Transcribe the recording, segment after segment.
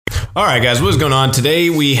All right, guys, what's going on? Today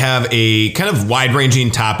we have a kind of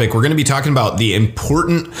wide-ranging topic. We're going to be talking about the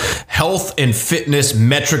important health and fitness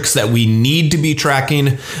metrics that we need to be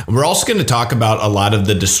tracking. We're also going to talk about a lot of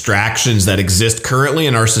the distractions that exist currently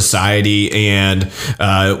in our society and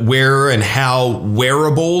where and how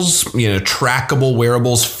wearables, trackable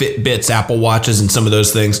wearables, Fitbits, Apple Watches, and some of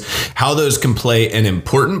those things, how those can play an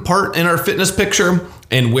important part in our fitness picture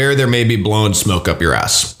and where there may be blowing smoke up your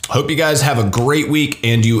ass. Hope you guys have a great week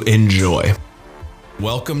and you enjoy.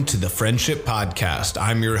 Welcome to the Friendship Podcast.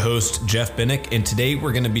 I'm your host, Jeff Binnick, and today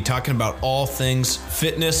we're going to be talking about all things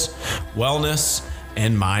fitness, wellness,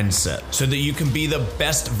 and mindset so that you can be the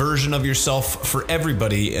best version of yourself for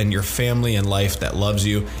everybody in your family and life that loves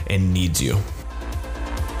you and needs you.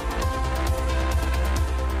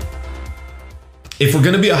 If we're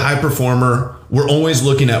going to be a high performer, we're always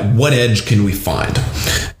looking at what edge can we find.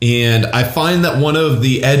 And I find that one of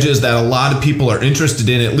the edges that a lot of people are interested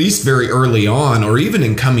in, at least very early on, or even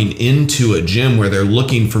in coming into a gym where they're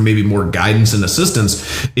looking for maybe more guidance and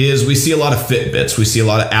assistance, is we see a lot of Fitbits, we see a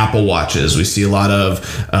lot of Apple Watches, we see a lot of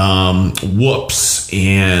Whoops,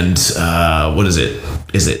 and what is it?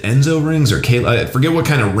 Is it Enzo rings or Kayla? I forget what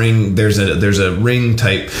kind of ring. There's a ring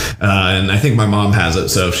type, and I think my mom has it.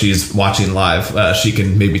 So if she's watching live, she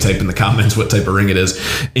can maybe type in the comments what type of ring it is.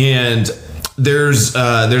 And there's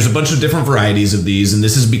a bunch of different varieties of these, and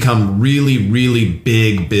this has become really, really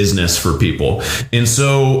big business for people. And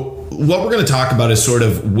so what we're going to talk about is sort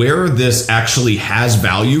of where this actually has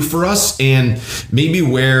value for us and maybe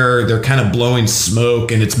where they're kind of blowing smoke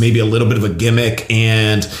and it's maybe a little bit of a gimmick.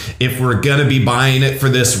 And if we're going to be buying it for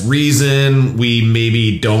this reason, we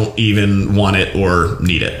maybe don't even want it or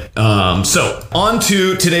need it. So on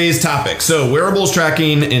to today's topic. So wearables,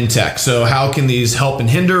 tracking, and tech. So how can these help and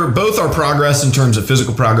hinder both our progress in terms of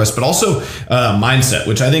physical progress, but also mindset,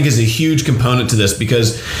 which I think is a huge component to this,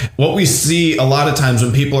 because what we see a lot of times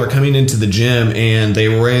when people are coming into the gym and they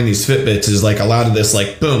were wearing these Fitbits is like a lot of this,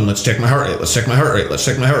 like, boom, let's check my heart rate. Let's check my heart rate. Let's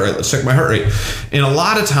check my heart rate. Let's check my heart rate. And a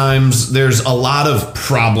lot of times there's a lot of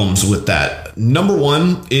problems with that. Number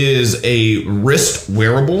one is a wrist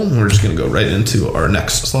wearable. We're just going to go right into our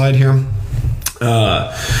next slide here.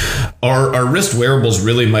 Our wrist wearables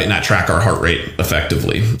really might not track our heart rate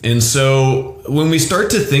effectively. And so when we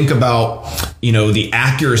start to think about, the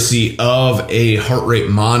accuracy of a heart rate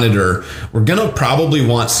monitor, we're going to probably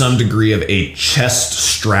want some degree of a chest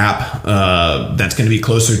strap that's going to be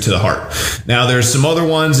closer to the heart. Now, there's some other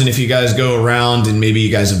ones, and if you guys go around and maybe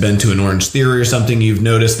you guys have been to an Orange Theory or something, you've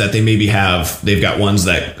noticed that they've got ones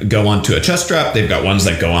that go onto a chest strap, they've got ones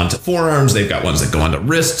that go onto forearms, they've got ones that go onto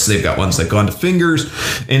wrists, they've got ones that go onto fingers.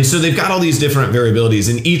 And so they've got all these different variabilities,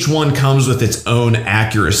 and each one comes with its own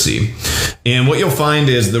accuracy. And what you'll find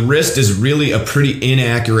is the wrist is really a pretty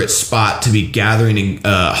inaccurate spot to be gathering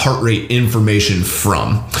heart rate information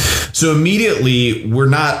from. So immediately we're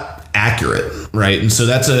not accurate, right? And so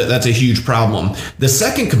that's a huge problem. The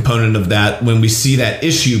second component of that, when we see that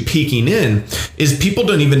issue peeking in, is people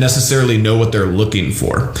don't even necessarily know what they're looking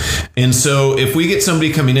for. And so if we get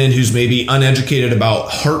somebody coming in who's maybe uneducated about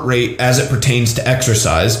heart rate as it pertains to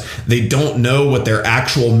exercise, they don't know what their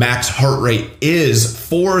actual max heart rate is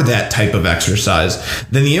for that type of exercise,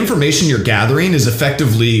 then the information you're gathering is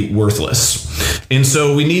effectively worthless. And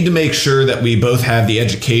so we need to make sure that we both have the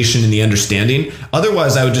education and the understanding.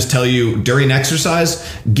 Otherwise, I would just tell you during exercise,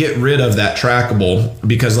 get rid of that trackable,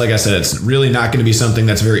 because like I said, it's really not going to be something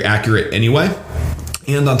that's very accurate anyway.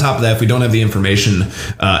 And on top of that, if we don't have the information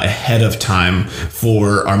ahead of time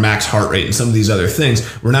for our max heart rate and some of these other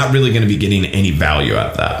things, we're not really going to be getting any value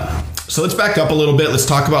out of that. So let's back up a little bit. Let's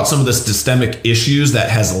talk about some of the systemic issues that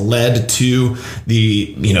has led to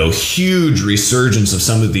the, huge resurgence of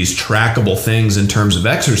some of these trackable things in terms of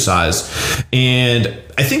exercise. And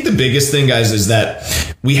I think the biggest thing, guys, is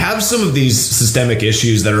that we have some of these systemic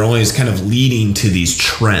issues that are always kind of leading to these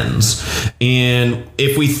trends. And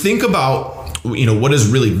if we think about what is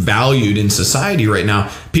really valued in society right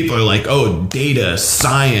now, people are like, oh, data,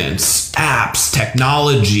 science, apps,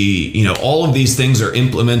 technology, all of these things are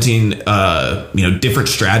implementing, different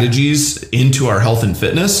strategies into our health and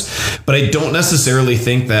fitness. But I don't necessarily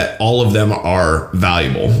think that all of them are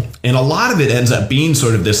valuable. And a lot of it ends up being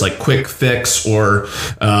sort of this like quick fix or,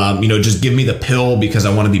 just give me the pill because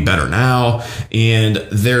I want to be better now. And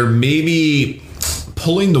there may be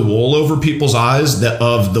pulling the wool over people's eyes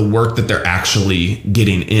of the work that they're actually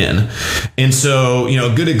getting in. And so,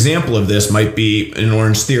 a good example of this might be an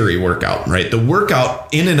Orange Theory workout, right? The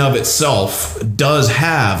workout in and of itself does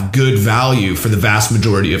have good value for the vast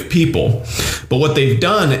majority of people. But what they've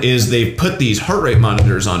done is they've put these heart rate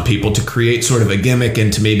monitors on people to create sort of a gimmick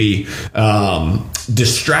and to maybe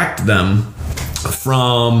distract them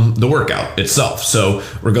from the workout itself. So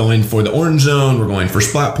we're going for the orange zone, we're going for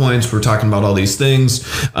splat points, we're talking about all these things.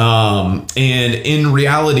 And in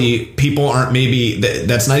reality, people aren't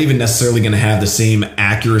that's not even necessarily going to have the same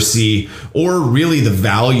accuracy or really the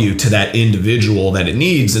value to that individual that it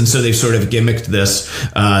needs. And so they've sort of gimmicked this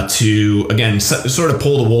to, again, sort of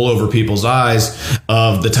pull the wool over people's eyes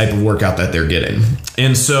of the type of workout that they're getting.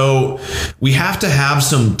 And so we have to have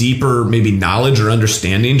some deeper maybe knowledge or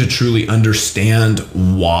understanding to truly understand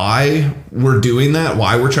why we're doing that,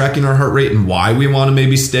 why we're tracking our heart rate, and why we want to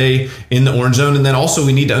maybe stay in the orange zone. And then also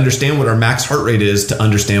we need to understand what our max heart rate is to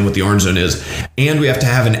understand what the orange zone is. And we have to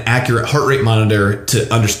have an accurate heart rate monitor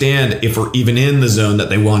to understand if we're even in the zone that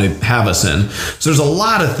they want to have us in. So there's a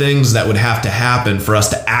lot of things that would have to happen for us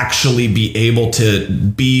to actually be able to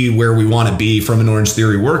be where we want to be from an Orange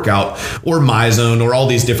Theory workout or MyZone or all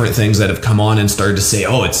these different things that have come on and started to say,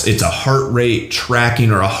 oh, it's a heart rate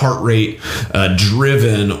tracking or a heart rate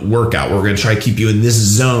driven workout. We're going to try to keep you in this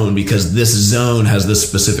zone because this zone has this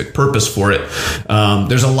specific purpose for it.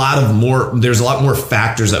 There's a lot more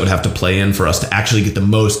factors that would have to play in for us to actually get the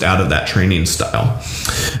most out of that training style.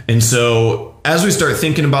 And so as we start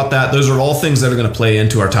thinking about that, those are all things that are going to play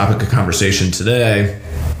into our topic of conversation today.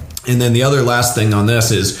 And then the other last thing on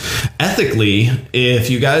this is ethically,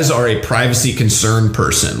 if you guys are a privacy concerned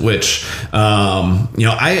person, which,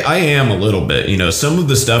 I am a little bit, some of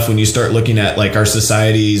the stuff when you start looking at like our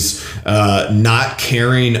society's not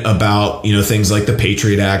caring about, things like the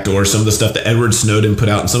Patriot Act or some of the stuff that Edward Snowden put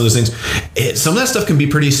out and some of those things, some of that stuff can be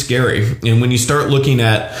pretty scary. And when you start looking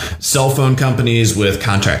at cell phone companies with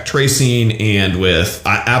contact tracing and with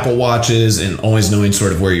Apple Watches and always knowing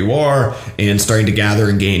sort of where you are and starting to gather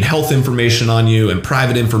and gain health information on you and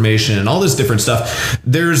private information and all this different stuff,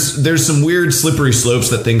 there's some weird slippery slopes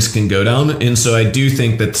that things can go down. And so I do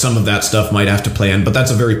think that some of that stuff might have to play in, but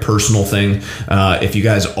that's a very personal thing. If you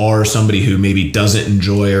guys are somebody who maybe doesn't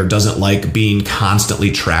enjoy or doesn't like being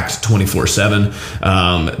constantly tracked 24/7,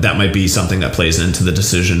 that might be something that plays into the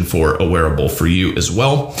decision for a wearable for you as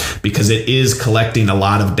well, because it is collecting a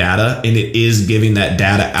lot of data and it is giving that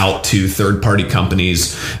data out to third-party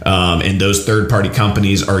companies. And those third-party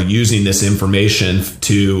companies are using this information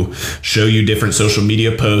to show you different social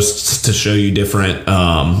media posts, to show you different,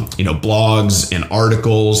 blogs and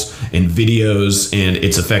articles and videos, and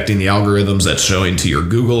it's affecting the algorithms that's showing to your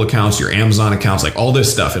Google accounts, your Amazon accounts, like all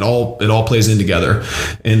this stuff. It all plays in together.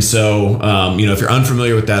 And so, if you're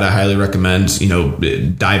unfamiliar with that, I highly recommend,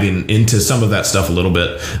 diving into some of that stuff a little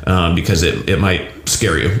bit, because it might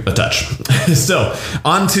scare you a touch. So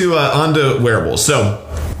onto wearables. So,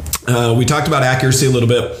 we talked about accuracy a little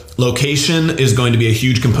bit. Location is going to be a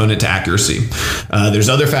huge component to accuracy. There's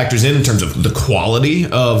other factors in terms of the quality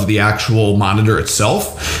of the actual monitor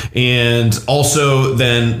itself, and also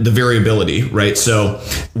then the variability, right? So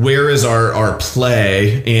where is our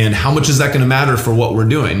play and how much is that going to matter for what we're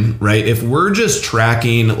doing, right? If we're just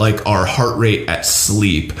tracking like our heart rate at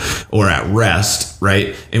sleep or at rest,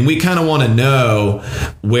 right? And we kind of want to know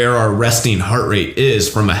where our resting heart rate is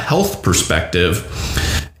from a health perspective,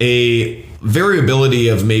 a variability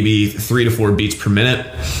of maybe 3 to 4 beats per minute,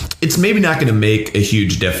 it's maybe not going to make a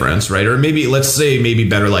huge difference, right? Or maybe, let's say maybe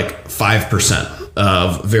better like 5%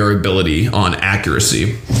 of variability on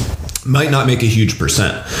accuracy might not make a huge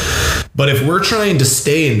percent. But if we're trying to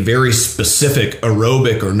stay in very specific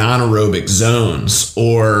aerobic or non-aerobic zones,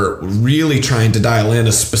 or really trying to dial in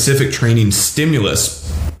a specific training stimulus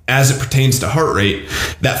as it pertains to heart rate,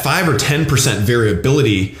 that 5 or 10%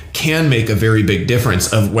 variability can make a very big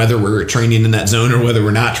difference of whether we're training in that zone or whether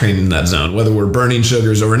we're not training in that zone, whether we're burning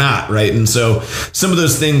sugars or we're not, right? And so some of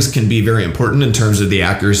those things can be very important in terms of the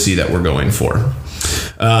accuracy that we're going for.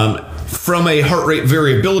 From a heart rate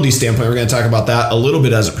variability standpoint, we're going to talk about that a little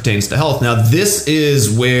bit as it pertains to health. Now, this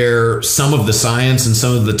is where some of the science and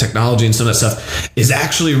some of the technology and some of that stuff is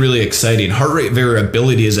actually really exciting. Heart rate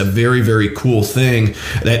variability is a very, very cool thing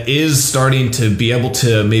that is starting to be able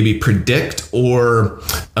to maybe predict or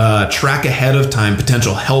track ahead of time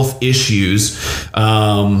potential health issues,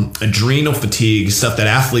 adrenal fatigue, stuff that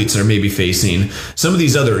athletes are maybe facing, some of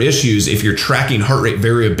these other issues. If you're tracking heart rate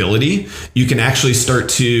variability, you can actually start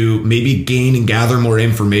to maybe gain and gather more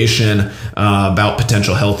information about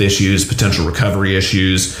potential health issues, potential recovery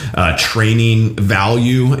issues, training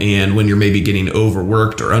value, and when you're maybe getting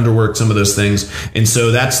overworked or underworked, some of those things. And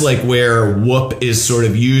so that's like where Whoop is sort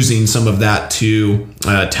of using some of that to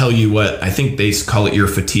tell you what I think they call it your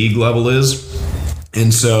fatigue level is.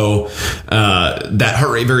 And so that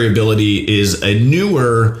heart rate variability is a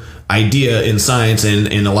newer idea in science, and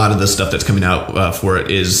a lot of the stuff that's coming out for it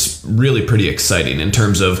is really pretty exciting in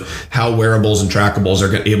terms of how wearables and trackables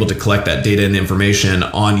are able to collect that data and information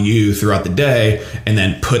on you throughout the day and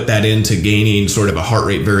then put that into gaining sort of a heart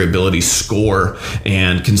rate variability score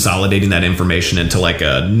and consolidating that information into like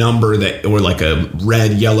a number that, or like a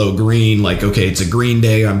red, yellow, green, like, okay, it's a green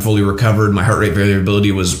day, I'm fully recovered, my heart rate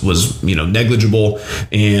variability was negligible,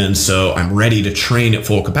 and so I'm ready to train at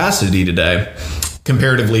full capacity today.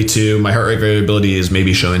 Comparatively to my heart rate variability is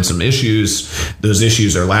maybe showing some issues. Those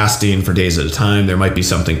issues are lasting for days at a time. There might be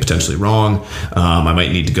something potentially wrong. I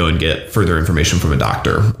might need to go and get further information from a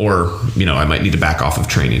doctor, or, I might need to back off of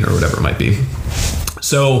training or whatever it might be.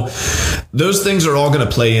 So those things are all going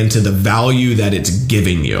to play into the value that it's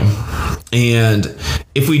giving you. And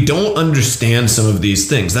if we don't understand some of these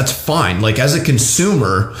things, that's fine. Like as a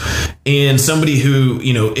consumer and somebody who,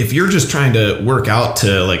 if you're just trying to work out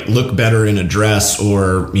to like look better in a dress,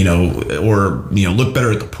 or look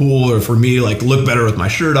better at the pool, or for me, like look better with my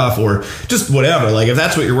shirt off, or just whatever, like if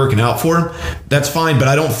that's what you're working out for, that's fine. But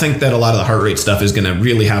I don't think that a lot of the heart rate stuff is going to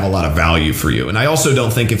really have a lot of value for you. And I also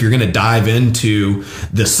don't think if you're going to dive into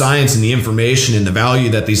the science and the information and the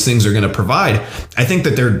value that these things are going to provide, I think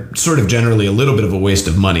that they're sort of generally a little bit of a waste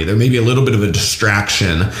of money. There may be a little bit of a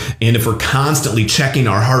distraction. And if we're constantly checking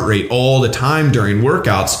our heart rate all the time during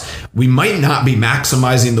workouts, we might not be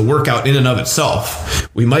maximizing the workout in and of itself.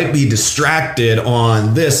 We might be distracted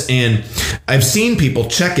on this. And I've seen people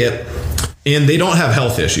check it and they don't have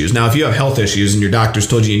health issues. Now, if you have health issues and your doctor's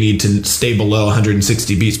told you need to stay below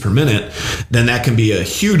 160 beats per minute, then that can be a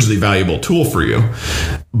hugely valuable tool for you.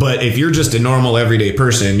 But if you're just a normal everyday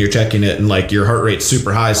person, you're checking it and like your heart rate's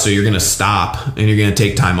super high, so you're going to stop and you're going to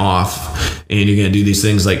take time off and you're going to do these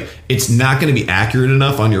things, like it's not going to be accurate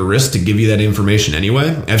enough on your wrist to give you that information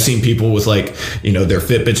anyway. I've seen people with like, their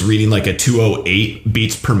Fitbit's reading like a 208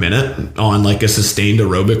 beats per minute on like a sustained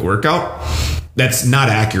aerobic workout. That's not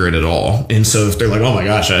accurate at all. And so if they're like, oh my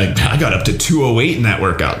gosh, I got up to 208 in that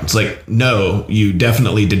workout, it's like, no, you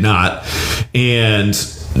definitely did not. And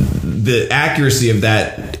the accuracy of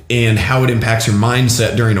that and how it impacts your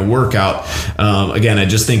mindset during a workout, again, I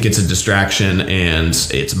just think it's a distraction, and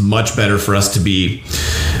it's much better for us to be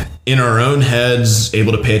in our own heads,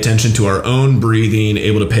 able to pay attention to our own breathing,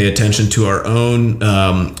 able to pay attention to our own,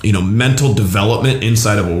 mental development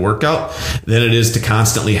inside of a workout, than it is to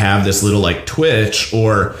constantly have this little like twitch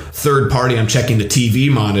or third party. I'm checking the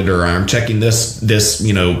TV monitor. I'm checking this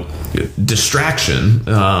distraction,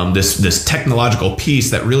 this technological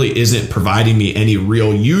piece that really isn't providing me any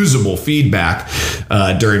real usable feedback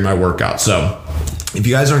during my workout. So if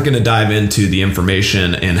you guys aren't going to dive into the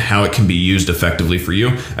information and how it can be used effectively for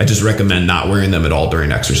you, I just recommend not wearing them at all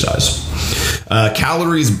during exercise.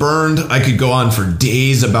 Calories burned, I could go on for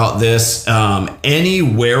days about this. Any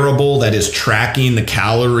wearable that is tracking the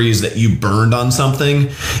calories that you burned on something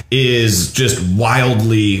is just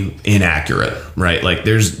wildly inaccurate, right? Like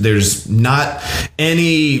there's not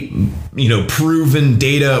any, proven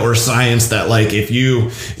data or science that like if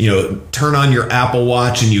you, turn on your Apple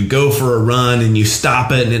Watch and you go for a run and you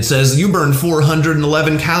stop it and it says you burned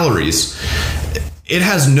 411 calories. It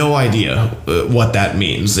has no idea what that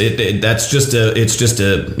means. It's just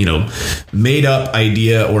a made up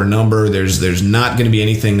idea or number. There's not going to be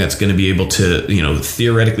anything that's going to be able to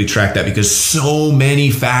theoretically track that, because so many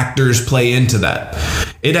factors play into that.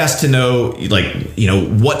 It has to know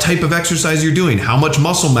what type of exercise you're doing, how much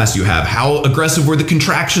muscle mass you have, how aggressive were the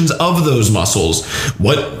contractions of those muscles,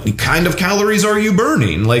 what kind of calories are you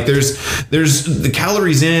burning. Like there's the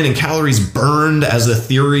calories in and calories burned as a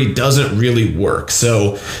theory doesn't really work.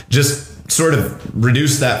 So just sort of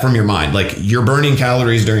reduce that from your mind. Like you're burning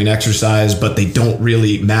calories during exercise, but they don't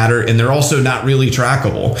really matter. And they're also not really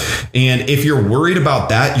trackable. And if you're worried about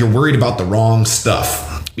that, you're worried about the wrong stuff.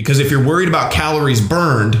 Because if you're worried about calories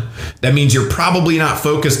burned, that means you're probably not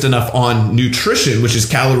focused enough on nutrition, which is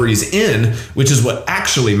calories in, which is what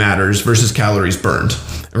actually matters, versus calories burned.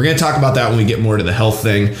 And we're going to talk about that when we get more to the health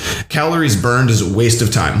thing. Calories burned is a waste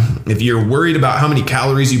of time. If you're worried about how many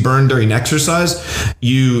calories you burn during exercise,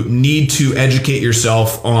 you need to educate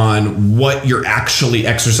yourself on what you're actually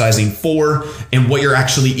exercising for and what you're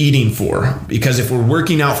actually eating for. Because if we're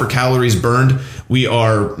working out for calories burned, we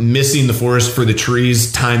are missing the forest for the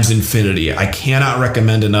trees times infinity. I cannot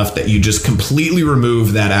recommend enough that you just completely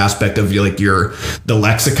remove that aspect of the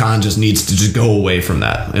lexicon just needs to just go away from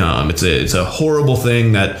that. It's a horrible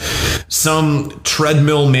thing that some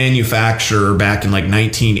treadmill manufacturer back in like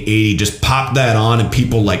 1980 just popped that on and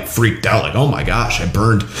people like freaked out, like, oh my gosh, I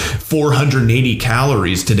burned 480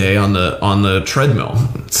 calories today on the treadmill.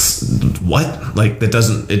 What? Like it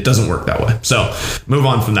doesn't work that way. So move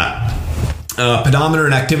on from that. Pedometer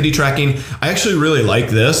and activity tracking. I actually really like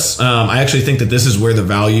this. I actually think that this is where the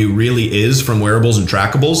value really is from wearables and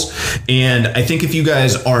trackables. And I think if you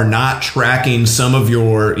guys are not tracking some of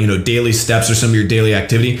your, daily steps or some of your daily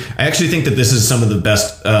activity, I actually think that this is some of the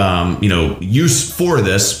best, use for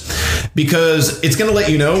this, because it's going to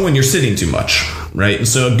let you know when you're sitting too much, right? And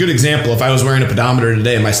so a good example, if I was wearing a pedometer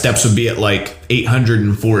today, my steps would be at like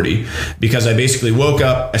 840, because I basically woke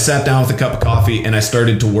up, I sat down with a cup of coffee, and I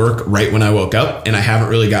started to work right when I woke up, and I haven't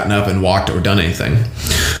really gotten up and walked or done anything.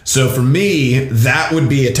 So for me, that would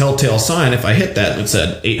be a telltale sign if I hit that and it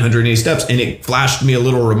said 880 steps, and it flashed me a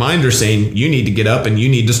little reminder saying you need to get up and you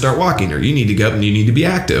need to start walking, or you need to get up and you need to be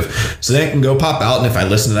active. So then I can go pop out, and if I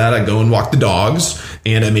listen to that, I go and walk the dogs,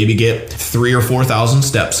 and I maybe get 3,000 or 4,000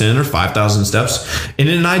 steps in, or 5,000 steps. And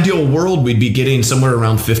in an ideal world, we'd be getting somewhere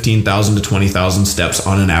around 15,000 to 20,000 steps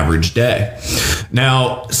on an average day.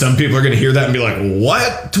 Now, some people are going to hear that and be like,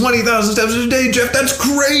 what? 20,000 steps a day, Jeff? That's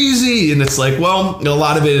crazy. And it's like, well, a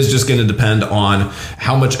lot of it is just going to depend on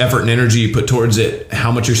how much effort and energy you put towards it,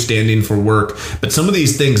 how much you're standing for work. But some of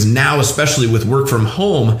these things now, especially with work from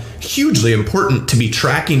home, hugely important to be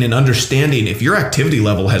tracking and understanding. If your activity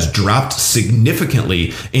level has dropped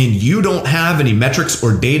significantly and you don't have any metrics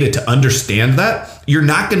or data to understand that, you're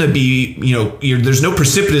not going to be, there's no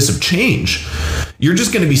precipitous of change. You're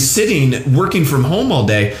just going to be sitting, working from home all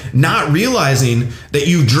day, not realizing that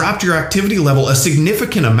you've dropped your activity level a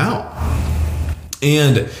significant amount.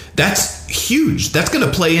 And that's huge. That's going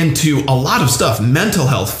to play into a lot of stuff: mental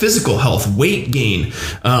health, physical health, weight gain,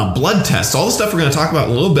 blood tests, all the stuff we're going to talk about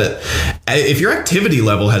in a little bit. If your activity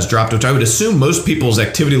level has dropped, which I would assume most people's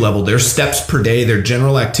activity level, their steps per day, their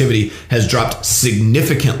general activity has dropped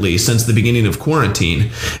significantly since the beginning of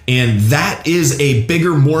quarantine. And that is a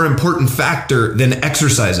bigger, more important factor than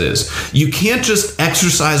exercise is. You can't just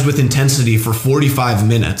exercise with intensity for 45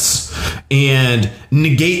 minutes and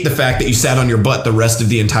negate the fact that you sat on your butt the rest of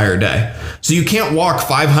the entire day. So you can't walk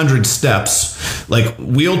 500 steps, like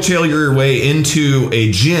wheelchair your way into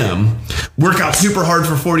a gym, work out super hard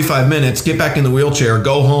for 45 minutes, get back in the wheelchair,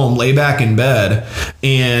 go home, lay back in bed,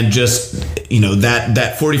 and just,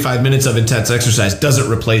 that 45 minutes of intense exercise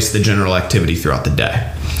doesn't replace the general activity throughout the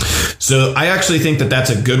day. So I actually think that that's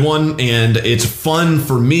a good one, and it's fun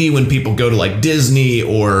for me when people go to like Disney,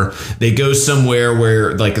 or they go somewhere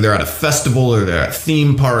where like they're at a festival, or they're at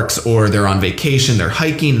theme parks, or they're on vacation, they're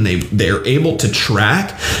hiking, and they're able to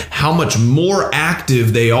track how much more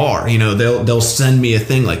active they are. They'll send me a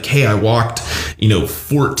thing like, hey, I walked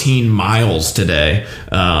 14 miles today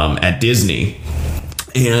at Disney,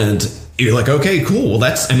 and you're like, okay, cool.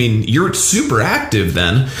 Well, you're super active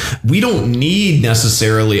then. We don't need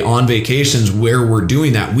necessarily on vacations where we're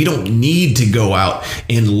doing that. We don't need to go out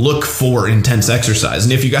and look for intense exercise.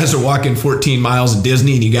 And if you guys are walking 14 miles at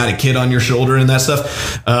Disney and you got a kid on your shoulder and that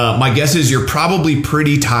stuff, my guess is you're probably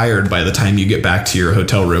pretty tired by the time you get back to your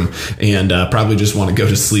hotel room, and probably just want to go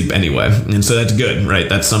to sleep anyway. And so that's good, right?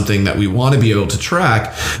 That's something that we want to be able to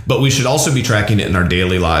track, but we should also be tracking it in our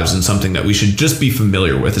daily lives, and something that we should just be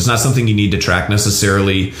familiar with. It's not something you need to track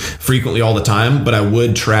necessarily frequently all the time, but I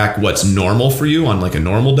would track what's normal for you on like a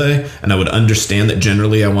normal day. And I would understand that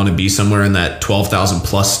generally I want to be somewhere in that 12,000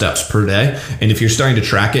 plus steps per day. And if you're starting to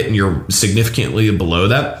track it and you're significantly below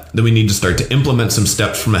that, then we need to start to implement some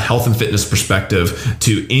steps from a health and fitness perspective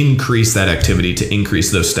to increase that activity, to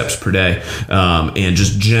increase those steps per day, and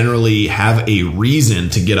just generally have a reason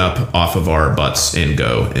to get up off of our butts and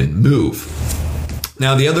go and move.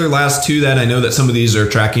 Now, the other last two that I know that some of these are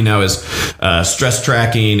tracking now is stress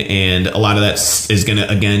tracking, and a lot of that is going to,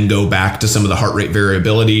 again, go back to some of the heart rate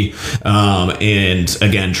variability, and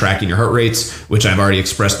again, tracking your heart rates, which I've already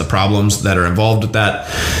expressed the problems that are involved with that.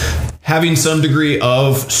 having some degree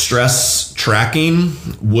of stress tracking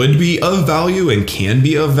would be of value and can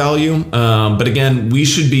be of value. But again, we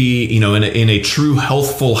should be, in a true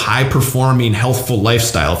healthful, high performing, healthful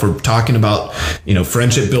lifestyle. If we're talking about,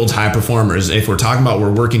 friendship builds high performers, if we're talking about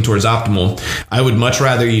we're working towards optimal, I would much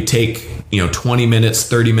rather you take, 20 minutes,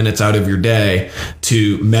 30 minutes out of your day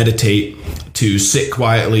to meditate, to sit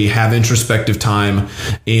quietly, have introspective time,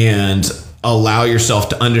 and allow yourself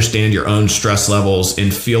to understand your own stress levels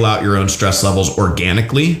and feel out your own stress levels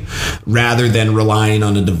organically, rather than relying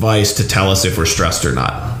on a device to tell us if we're stressed or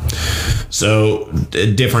not. So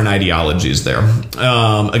different ideologies there.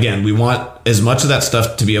 Again, we want as much of that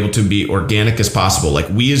stuff to be able to be organic as possible. Like,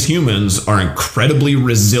 we as humans are incredibly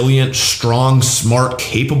resilient, strong, smart,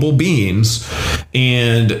 capable beings.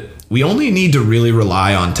 And we only need to really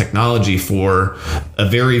rely on technology for a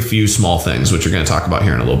very few small things, which we're going to talk about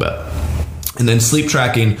here in a little bit. And then sleep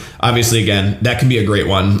tracking, obviously, again, that can be a great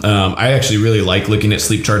one. I actually really like looking at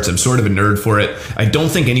sleep charts. I'm sort of a nerd for it. I don't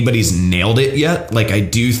think anybody's nailed it yet. Like, I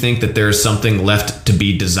do think that there's something left to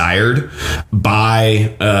be desired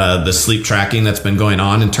by the sleep tracking that's been going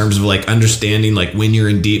on, in terms of like understanding like when you're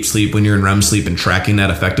in deep sleep, when you're in REM sleep, and tracking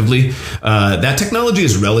that effectively. That technology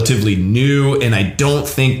is relatively new, and I don't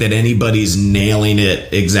think that anybody's nailing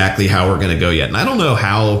it exactly how we're going to go yet. And I don't know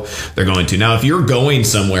how they're going to. Now, if you're going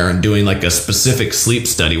somewhere and doing like a specific sleep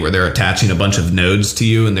study where they're attaching a bunch of nodes to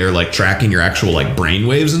you and they're like tracking your actual like brain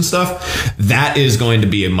waves and stuff, that is going to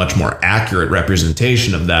be a much more accurate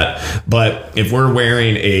representation of that. But if we're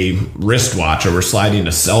wearing a wristwatch or we're sliding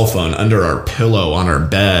a cell phone under our pillow on our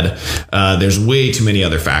bed, there's way too many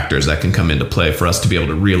other factors that can come into play for us to be able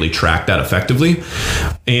to really track that effectively.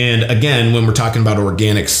 And again, when we're talking about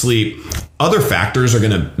organic sleep, other factors are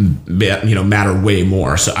going to matter way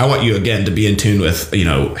more. So I want you, again, to be in tune with,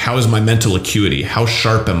 how is my mental acuity? How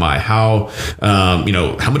sharp am I? How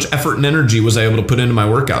much effort and energy was I able to put into my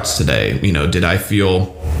workouts today? Did I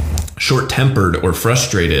feel short-tempered or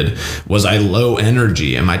frustrated? Was I low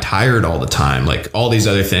energy? Am I tired all the time? Like, all these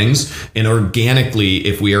other things. And organically,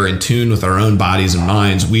 if we are in tune with our own bodies and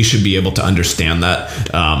minds, we should be able to understand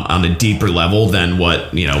that on a deeper level than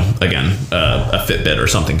what, a Fitbit or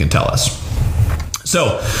something can tell us.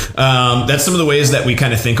 So that's some of the ways that we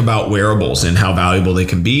kind of think about wearables and how valuable they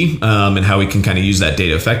can be, and how we can kind of use that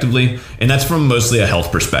data effectively. And that's from mostly a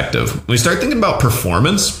health perspective. When we start thinking about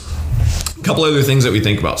performance, a couple other things that we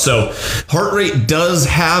think about. So heart rate does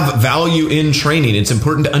have value in training. It's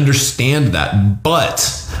important to understand that. But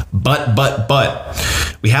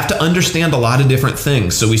we have to understand a lot of different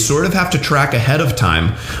things. So we sort of have to track ahead of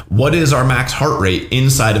time, what is our max heart rate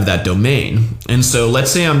inside of that domain? And so let's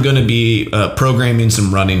say I'm going to be programming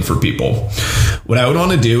some running for people. What I would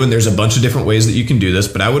want to do, and there's a bunch of different ways that you can do this,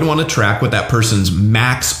 but I would want to track what that person's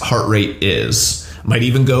max heart rate is. Might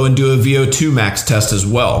even go and do a VO2 max test as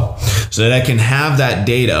well, so that I can have that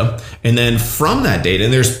data. And then from that data,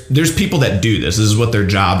 and there's people that do this. This is what their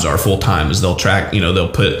jobs are full time, is they'll track, they'll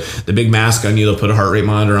put the big mask on you, they'll put a heart rate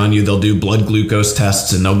monitor on you, they'll do blood glucose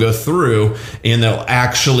tests, and they'll go through and they'll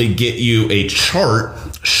actually get you a chart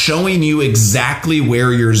showing you exactly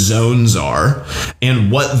where your zones are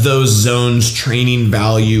and what those zones training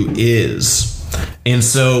value is. And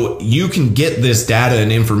so you can get this data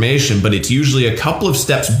and information, but it's usually a couple of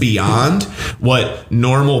steps beyond what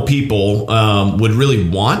normal people would really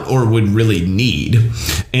want or would really need.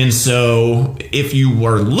 And so if you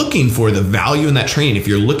are looking for the value in that training, if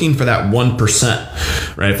you're looking for that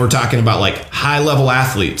 1%, right? If we're talking about like high level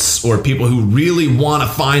athletes or people who really want to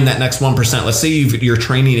find that next 1%, let's say your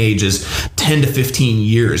training age is 10 to 15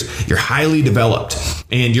 years, you're highly developed,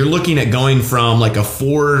 and you're looking at going from like a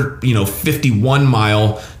 451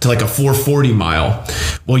 mile to like a 440 mile.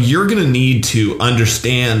 Well, you're going to need to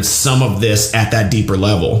understand some of this at that deeper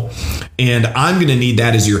level. And I'm going to need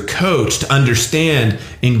that as your coach to understand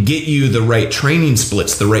and get you the right training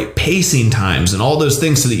splits, the right pacing times, and all those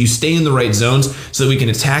things so that you stay in the right zones, so that we can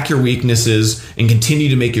attack your weaknesses and continue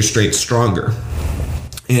to make your strengths stronger.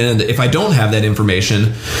 And if I don't have that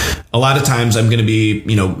information, a lot of times I'm going to be,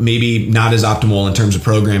 maybe not as optimal in terms of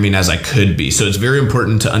programming as I could be. So it's very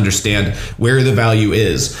important to understand where the value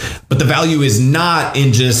is. But the value is not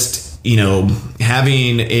in just,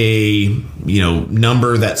 having a,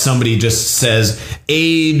 number that somebody just says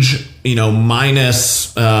age,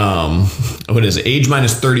 minus, age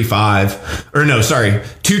minus 35, or no, sorry,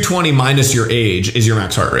 220 minus your age is your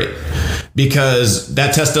max heart rate. because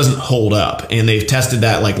that test doesn't hold up. And they've tested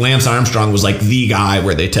that, like Lance Armstrong was like the guy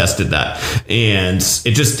where they tested that. And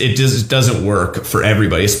it just doesn't work for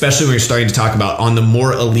everybody, especially when you're starting to talk about on the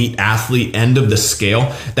more elite athlete end of the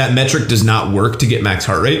scale. That metric does not work to get max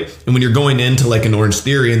heart rate. And when you're going into like an Orange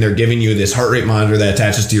Theory and they're giving you this heart rate monitor that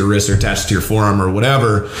attaches to your wrist or attaches to your forearm or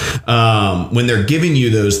whatever, when they're giving you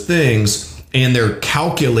those things and they're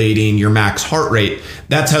calculating your max heart rate,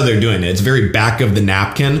 that's how they're doing it. It's very back of the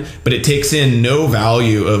napkin, but it takes in no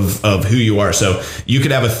value of who you are. So you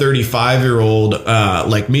could have a 35-year-old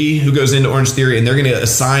like me who goes into Orange Theory, and they're going to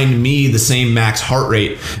assign me the same max heart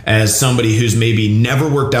rate as somebody who's maybe never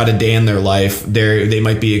worked out a day in their life. They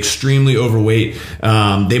might be extremely overweight.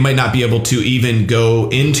 They might not be able to even go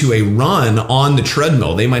into a run on the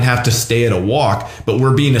treadmill. They might have to stay at a walk, but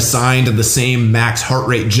we're being assigned the same max heart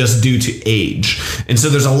rate just due to age. And so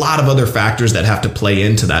there's a lot of other factors that have to play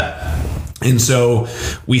into that. And so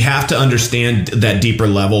we have to understand that deeper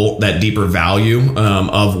level, that deeper value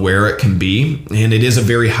of where it can be. And it is a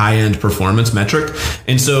very high-end performance metric.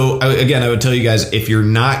 And so, again, I would tell you guys, if you're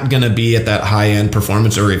not going to be at that high-end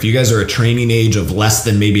performance, or if you guys are a training age of less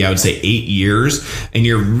than maybe I would say 8 years, and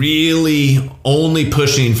you're really only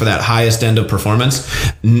pushing for that highest end of performance,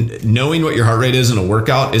 knowing what your heart rate is in a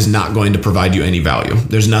workout is not going to provide you any value.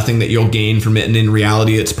 There's nothing that you'll gain from it. And in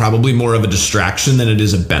reality, it's probably more of a distraction than it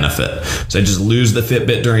is a benefit. So I just lose the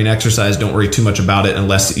Fitbit during exercise. Don't worry too much about it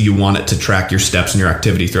unless you want it to track your steps and your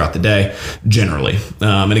activity throughout the day, generally.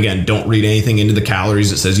 And again, don't read anything into the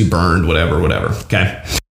calories. It says you burned, whatever. Okay.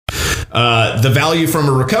 The value from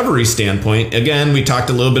a recovery standpoint, again, we talked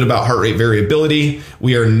a little bit about heart rate variability.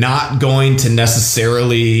 We are not going to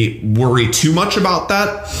necessarily worry too much about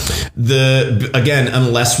that. Again,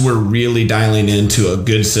 unless we're really dialing into a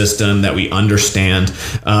good system that we understand.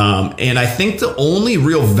 And I think the only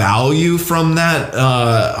real value from that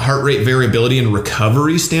heart rate variability and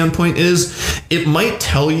recovery standpoint is it might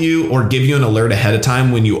tell you or give you an alert ahead of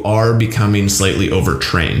time when you are becoming slightly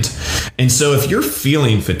overtrained. And so if you're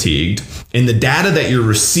feeling fatigued, and the data that you're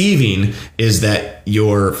receiving is that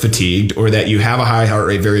you're fatigued, or that you have a high heart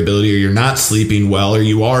rate variability, or you're not sleeping well, or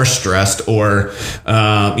you are stressed, or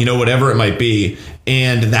whatever it might be,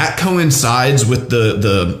 and that coincides with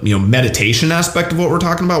the meditation aspect of what we're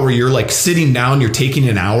talking about, where you're like sitting down, you're taking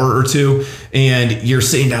an hour or two, and you're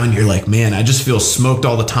sitting down, and you're like, man, I just feel smoked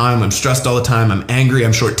all the time. I'm stressed all the time. I'm angry.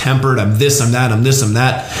 I'm short-tempered. I'm this. I'm that. I'm this. I'm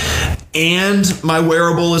that. And my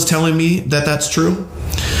wearable is telling me that that's true.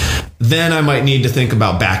 Then I might need to think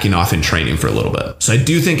about backing off and training for a little bit. So I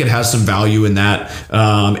do think it has some value in that.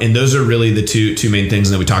 And those are really the two main things.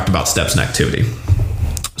 And then we talked about steps and activity.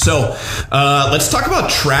 So let's talk about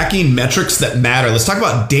tracking metrics that matter. Let's talk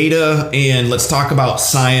about data, and let's talk about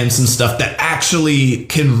science and stuff that actually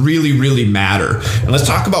can really, really matter. And let's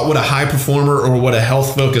talk about what a high performer or what a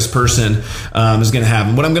health focused person is going to have.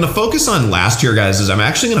 And what I'm going to focus on last here, guys, is I'm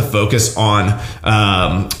actually going to focus on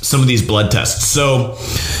some of these blood tests. So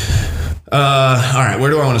all right, where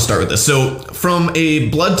do I want to start with this? So from a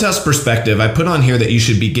blood test perspective, I put on here that you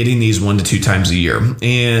should be getting these 1 to 2 times a year.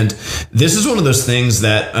 And this is one of those things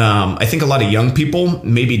that I think a lot of young people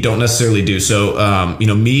maybe don't necessarily do. So,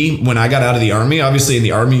 me, when I got out of the Army, obviously in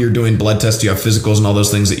the Army, you're doing blood tests, you have physicals and all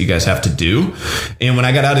those things that you guys have to do. And when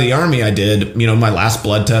I got out of the Army, I did, my last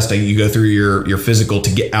blood test, you go through your physical to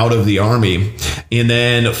get out of the Army. And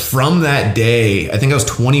then from that day, I think I was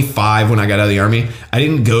 25 when I got out of the Army, I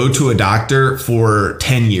didn't go to a doctor for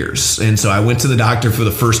 10 years. And so I went to the doctor for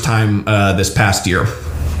the first time this past year.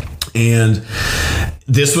 And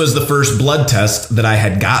this was the first blood test that I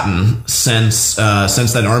had gotten since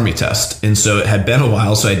that Army test. And so it had been a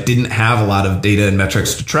while, so I didn't have a lot of data and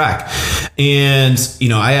metrics to track. And,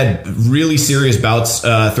 I had really serious bouts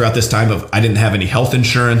throughout this time of I didn't have any health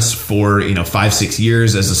insurance for, 5-6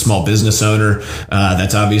 years as a small business owner.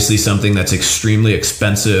 That's obviously something that's extremely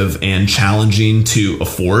expensive and challenging to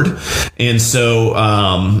afford. And so,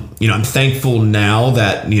 I'm thankful now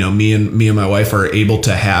that, me and my wife are able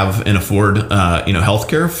to have and afford,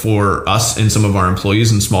 healthcare for us and some of our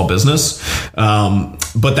employees in small business.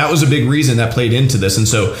 But that was a big reason that played into this. And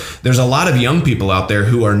so there's a lot of young people out there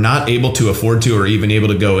who are not able to afford to or even able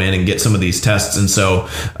to go in and get some of these tests. And so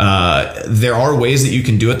there are ways that you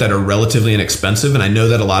can do it that are relatively inexpensive. And I know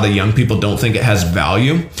that a lot of young people don't think it has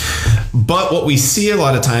value. But what we see a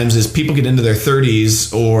lot of times is people get into their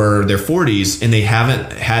 30s or their 40s and they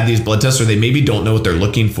haven't had these blood tests, or they maybe don't know what they're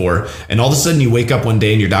looking for. And all of a sudden you wake up one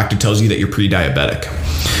day and your doctor tells you that you're pre-diabetic.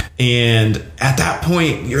 And at that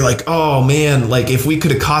point, you're like, oh man, like if we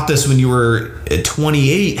could have caught this when you were at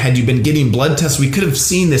 28, had you been getting blood tests, we could have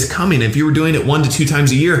seen this coming. If you were doing it 1 to 2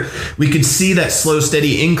 times a year, we could see that slow,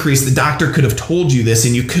 steady increase. The doctor could have told you this,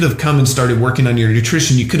 and you could have come and started working on your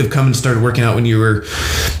nutrition. You could have come and started working out when you were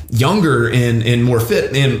younger and more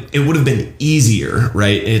fit, and it would have been easier,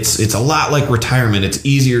 right? It's a lot like retirement. It's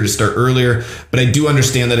easier to start earlier, but I do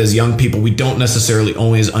understand that as young people, we don't necessarily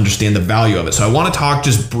always understand the value of it. So I want to talk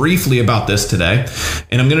just briefly about this today,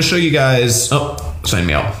 and I'm going to show you guys. Oh, sign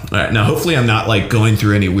me out. All right, now hopefully I'm not like going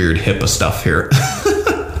through any weird HIPAA stuff here.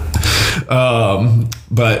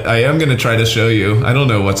 But I am going to try to show you. I don't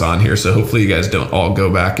know what's on here, so hopefully you guys don't all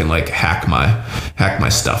go back and like hack my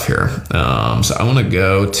stuff here. So I want to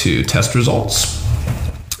go to test results.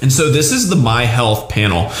 And so this is the My Health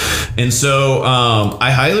panel. And so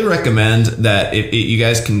I highly recommend that you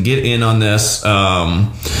guys can get in on this. And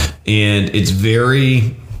it's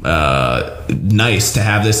very nice to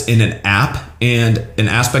have this in an app and an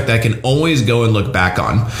aspect that I can always go and look back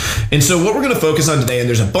on. And so what we're going to focus on today, and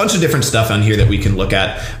there's a bunch of different stuff on here that we can look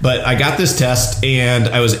at, but I got this test and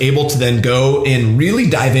I was able to then go and really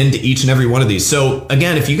dive into each and every one of these. So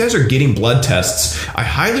again, if you guys are getting blood tests, I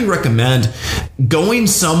highly recommend going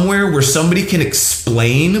somewhere where somebody can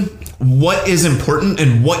explain what is important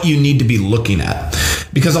and what you need to be looking at.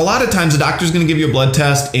 Because a lot of times the doctor's going to give you a blood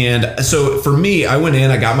test. And so for me, I went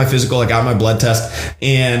in, I got my physical, I got my blood test,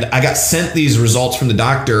 and I got sent these results from the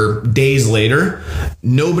doctor days later.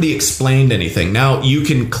 Nobody explained anything. Now you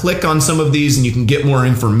can click on some of these and you can get more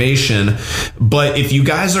information. But if you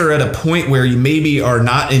guys are at a point where you maybe are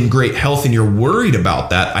not in great health and you're worried about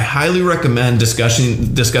that, I highly recommend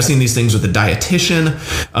discussing these things with a dietitian,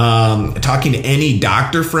 talking to any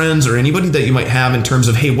doctor friends or anybody that you might have in terms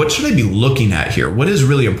of, hey, what should I be looking at here? What is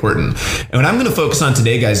really important? And what I'm going to focus on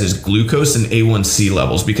today, guys, is glucose and A1C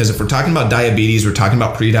levels, because if we're talking about diabetes, we're talking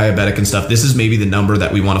about pre-diabetic and stuff, this is maybe the number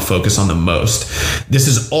that we want to focus on the most. This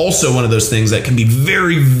is also one of those things that can be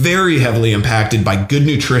very, very heavily impacted by good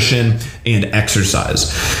nutrition and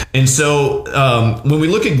exercise. And so when we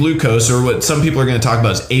look at glucose, or what some people are going to talk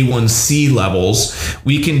about is A1C levels,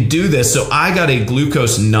 we can do this. So I got a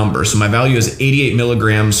glucose number. So my value is 88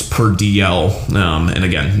 milligrams per DL. And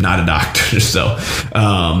again, not a doctor. So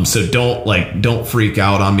don't freak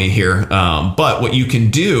out on me here. But what you can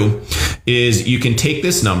do is you can take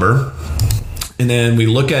this number, and then we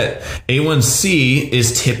look at A1C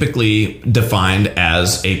is typically defined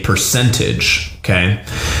as a percentage, okay?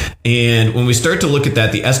 And when we start to look at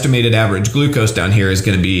that, the estimated average glucose down here is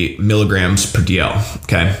going to be milligrams per DL,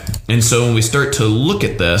 okay? And so when we start to look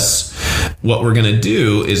at this, what we're going to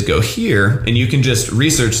do is go here, and you can just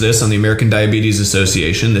research this on the American Diabetes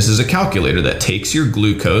Association. This is a calculator that takes your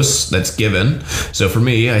glucose that's given. So for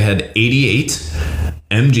me, I had 88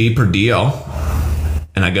 mg per DL.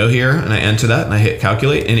 And I go here and I enter that and I hit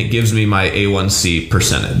calculate, and it gives me my A1C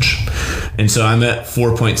percentage. And so I'm at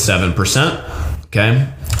 4.7%, okay,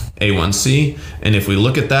 A1C. And if we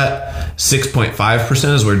look at that,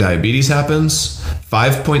 6.5% is where diabetes happens.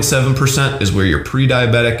 5.7% is where you're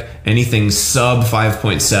pre-diabetic. Anything sub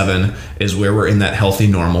 5.7 is where we're in that healthy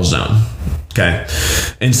normal zone. Okay.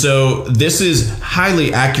 And so this is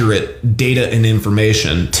highly accurate data and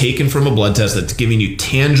information taken from a blood test that's giving you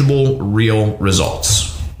tangible, real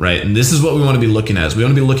results, right? And this is what we want to be looking at. Is we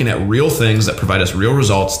want to be looking at real things that provide us real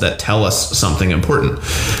results that tell us something important.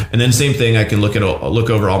 And then same thing, I can look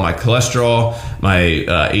over all my cholesterol, my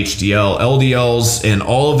HDL, LDLs, and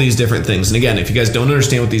all of these different things. And again, if you guys don't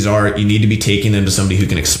understand what these are, you need to be taking them to somebody who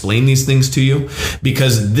can explain these things to you,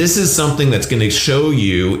 because this is something that's going to show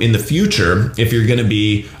you in the future if you're going to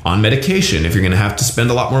be on medication, if you're going to have to spend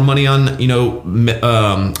a lot more money on,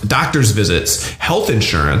 doctor's visits, health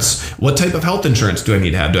insurance. What type of health insurance do I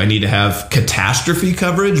need to have? Do I need to have catastrophe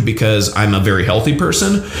coverage because I'm a very healthy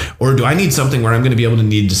person? Or do I need something where I'm going to be able to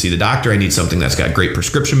need to see the doctor? I need something that's got great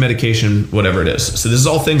prescription medication, whatever it is. So this is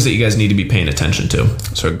all things that you guys need to be paying attention to.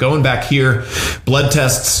 So going back here, blood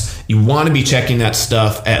tests, you want to be checking that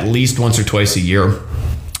stuff at least once or twice a year.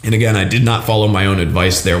 And again, I did not follow my own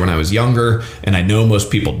advice there when I was younger, and I know most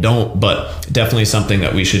people don't, but definitely something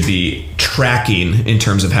that we should be tracking in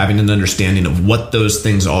terms of having an understanding of what those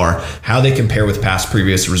things are, how they compare with past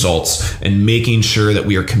previous results, and making sure that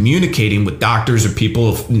we are communicating with doctors or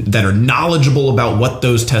people that are knowledgeable about what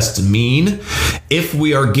those tests mean. If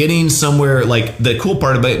we are getting somewhere, like the cool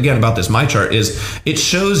part about this My Chart is it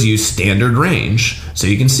shows you standard range. So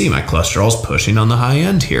you can see my cholesterol is pushing on the high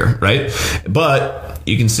end here, right? But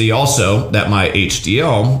you can see also that my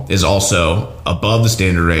HDL is also above the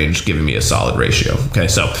standard range, giving me a solid ratio. Okay,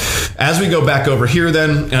 so as we go back over here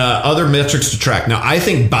then, other metrics to track. Now, I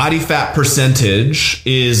think body fat percentage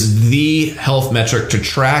is the health metric to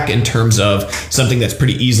track in terms of something that's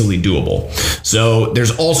pretty easily doable. So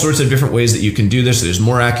there's all sorts of different ways that you can do this. There's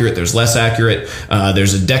more accurate, there's less accurate.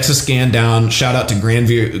 There's a DEXA scan down. Shout out to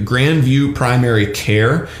Grandview Primary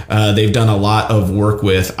Care. They've done a lot of work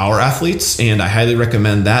with our athletes, and I highly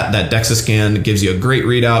recommend that. That DEXA scan gives you a great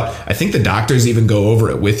readout. I think the doctors even go over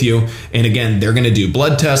it with you. And again, they're going to do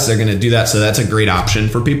blood tests. They're going to do that. So that's a great option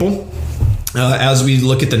for people. As we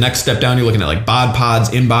look at the next step down, you're looking at like bod pods,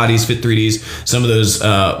 InBodies, Fit3Ds, some of those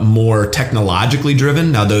more technologically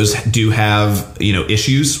driven. Now those do have,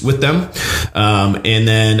 issues with them. And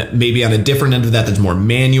then maybe on a different end of that, that's more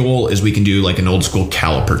manual, is we can do like an old school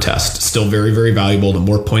caliper test. Still very, very valuable. The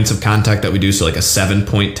more points of contact that we do, so like a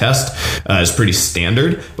 7-point test is pretty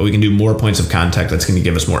standard, but we can do more points of contact. That's going to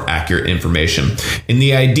give us more accurate information. And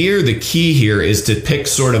the idea, the key here is to pick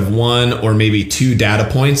sort of 1 or maybe 2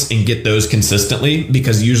 data points and get those consistently,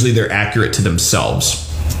 because usually they're accurate to themselves.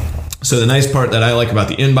 So the nice part that I like about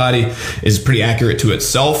the InBody is pretty accurate to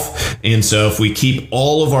itself. And so if we keep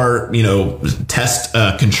all of our, test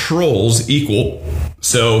controls equal,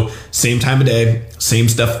 so same time of day, same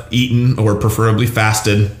stuff eaten or preferably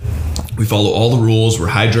fasted, we follow all the rules, we're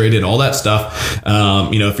hydrated, all that stuff.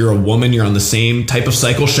 If you're a woman, you're on the same type of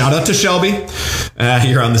cycle. Shout out to Shelby.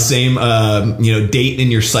 You're on the same, date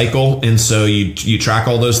in your cycle. And so you track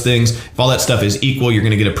all those things. If all that stuff is equal, you're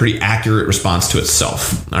going to get a pretty accurate response to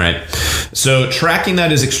itself. All right. So tracking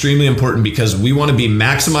that is extremely important, because we want to be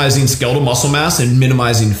maximizing skeletal muscle mass and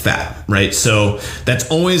minimizing fat, right? So that's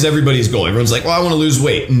always everybody's goal. Everyone's like, well, I want to lose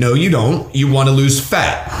weight. No, you don't. You want to lose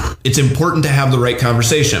fat. It's important to have the right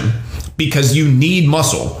conversation, because you need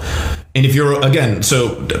muscle. And if you're, again,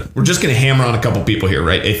 so we're just going to hammer on a couple people here,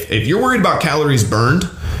 right? If you're worried about calories burned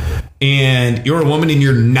and you're a woman and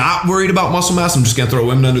you're not worried about muscle mass, I'm just going to throw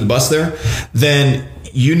women under the bus there, then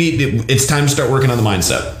it's time to start working on the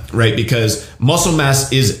mindset, right? Because muscle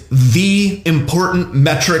mass is the important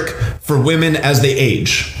metric for women as they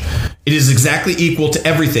age. It is exactly equal to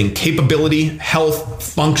everything: capability, health,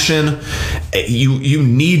 function. You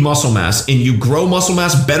need muscle mass, and you grow muscle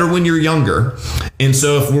mass better when you're younger. And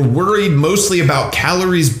so if we're worried mostly about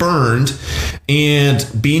calories burned and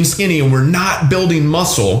being skinny, and we're not building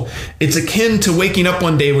muscle, it's akin to waking up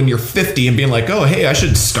one day when you're 50 and being like, oh, hey, I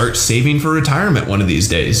should start saving for retirement one of these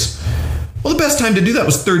days. Well, the best time to do that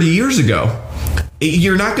was 30 years ago.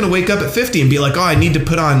 You're not going to wake up at 50 and be like, oh, I need to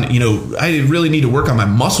put on, I really need to work on my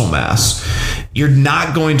muscle mass. You're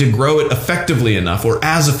not going to grow it effectively enough, or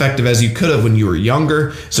as effective as you could have when you were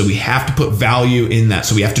younger. So we have to put value in that.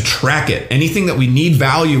 So we have to track it. Anything that we need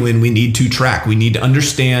value in, we need to track. We need to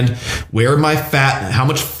understand where my fat, how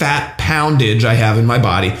much fat poundage I have in my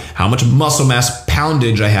body, how much muscle mass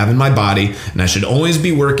poundage I have in my body. And I should always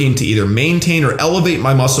be working to either maintain or elevate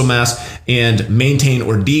my muscle mass and maintain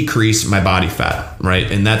or decrease my body fat, right?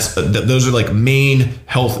 And those are like main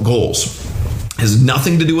health goals. It has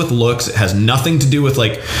nothing to do with looks. It has nothing to do with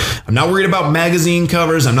I'm not worried about magazine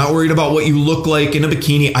covers. I'm not worried about what you look like in a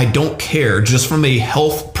bikini. I don't care. Just from a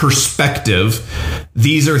health perspective,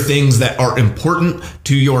 these are things that are important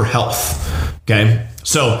to your health. Okay.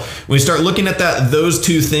 So when we start looking at that, those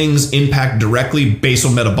two things impact directly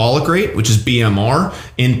basal metabolic rate, which is BMR,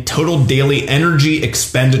 and total daily energy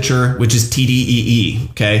expenditure, which is TDEE.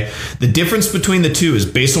 Okay. The difference between the two is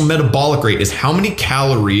basal metabolic rate is how many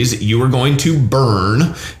calories you are going to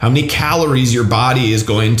burn, how many calories your body is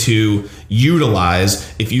going to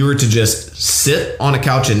utilize if you were to just sit on a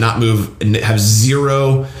couch and not move and have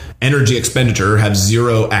zero energy expenditure, have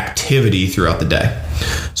zero activity throughout the day.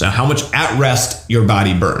 So how much at rest your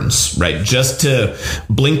body burns, right? Just to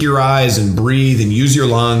blink your eyes and breathe and use your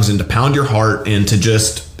lungs and to pound your heart and to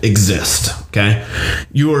just exist, okay?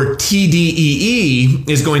 Your TDEE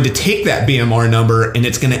is going to take that BMR number and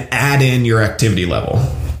it's going to add in your activity level.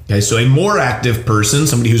 Okay, so a more active person,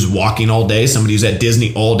 somebody who's walking all day, somebody who's at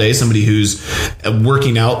Disney all day, somebody who's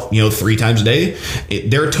working out, 3 times a day,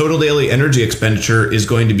 their total daily energy expenditure is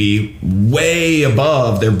going to be way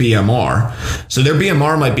above their BMR. So their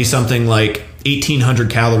BMR might be something like 1,800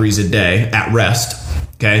 calories a day at rest.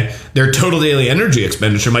 Okay, their total daily energy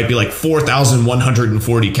expenditure might be like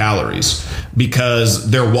 4,140 calories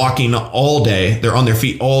because they're walking all day. They're on their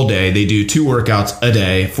feet all day. They do 2 workouts a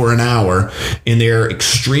day for an hour and they're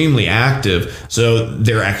extremely active. So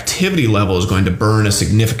their activity level is going to burn a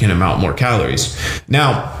significant amount more calories.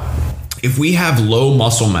 Now, if we have low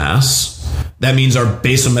muscle mass, that means our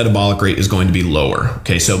basal metabolic rate is going to be lower.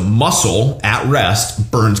 Okay, so muscle at rest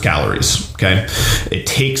burns calories. Okay, it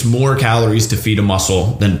takes more calories to feed a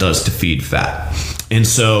muscle than it does to feed fat. And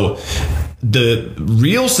so the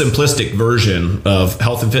real simplistic version of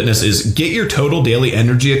health and fitness is get your total daily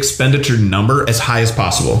energy expenditure number as high as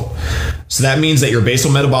possible. So that means that your basal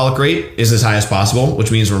metabolic rate is as high as possible, which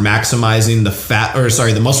means we're maximizing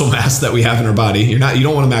the muscle mass that we have in our body. You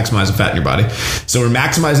don't want to maximize the fat in your body. So we're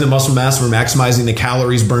maximizing the muscle mass, we're maximizing the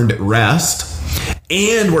calories burned at rest,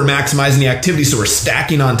 and we're maximizing the activity. So we're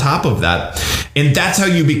stacking on top of that. And that's how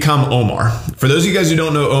you become Omar. For those of you guys who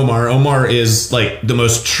don't know Omar is like the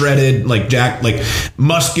most shredded, like jacked, like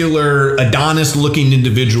muscular, Adonis looking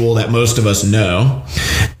individual that most of us know.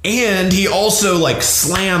 And he also like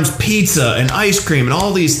slams pizza and ice cream and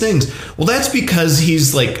all these things. Well, that's because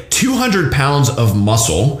he's like 200 pounds of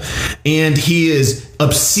muscle and he is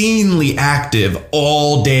obscenely active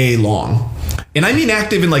all day long. And I mean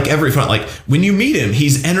active in like every front. Like when you meet him,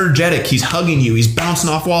 he's energetic. He's hugging you. He's bouncing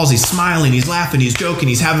off walls. He's smiling. He's laughing. He's joking.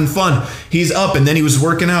 He's having fun. He's up, and then he was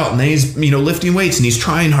working out, and then he's lifting weights, and he's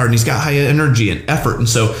trying hard, and he's got high energy and effort. And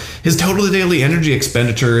so his total daily energy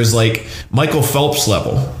expenditure is like Michael Phelps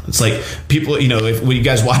level. It's like people, if when you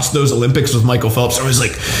guys watch those Olympics with Michael Phelps, they're always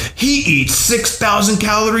like, he eats 6,000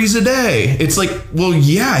 calories a day. It's like, well,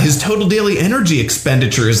 yeah, his total daily energy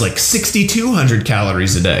expenditure is like 6,200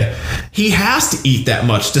 calories a day. He has to eat that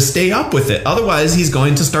much to stay up with it. Otherwise, he's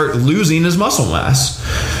going to start losing his muscle mass.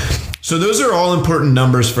 So those are all important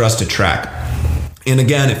numbers for us to track. And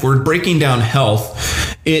again, if we're breaking down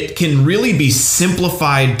health, it can really be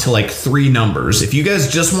simplified to like 3 numbers. If you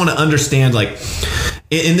guys just want to understand, like,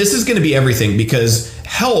 and this is going to be everything, because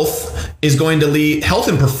health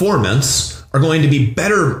and performance are going to be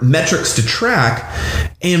better metrics to track.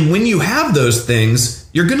 And when you have those things,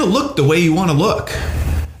 you're going to look the way you want to look.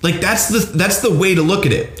 Like that's the way to look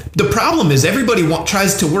at it. The problem is everybody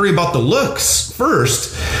tries to worry about the looks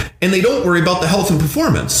first, and they don't worry about the health and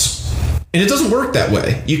performance. And it doesn't work that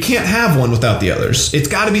way. You can't have one without the others. It's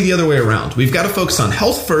got to be the other way around. We've got to focus on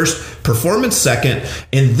health first, performance second,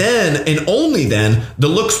 and then, and only then, the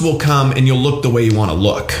looks will come and you'll look the way you want to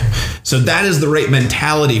look. So that is the right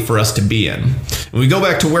mentality for us to be in. When we go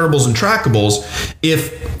back to wearables and trackables,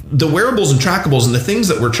 if the wearables and trackables and the things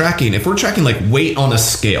that we're tracking, if we're tracking like weight on a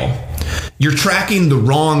scale, you're tracking the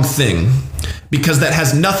wrong thing, because that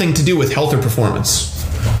has nothing to do with health or performance.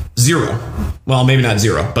 Zero. Well, maybe not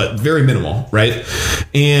zero, but very minimal, right?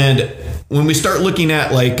 And when we start looking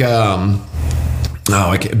at like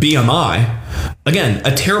BMI, again,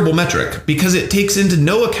 a terrible metric, because it takes into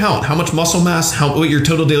no account how much muscle mass, what your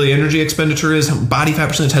total daily energy expenditure is, how body fat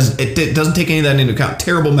percentage has. It doesn't take any of that into account.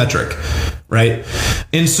 Terrible metric, right?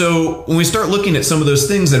 And so when we start looking at some of those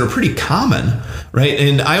things that are pretty common, right?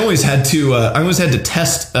 And I always had to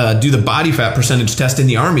test, do the body fat percentage test in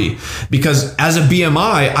the Army, because as a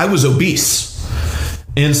BMI, I was obese.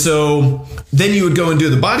 And so then you would go and do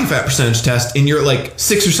the body fat percentage test, and you're at like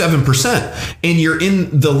 6 or 7%, and you're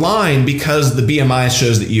in the line because the BMI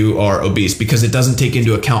shows that you are obese, because it doesn't take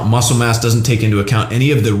into account muscle mass, doesn't take into account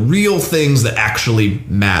any of the real things that actually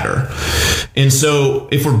matter. And so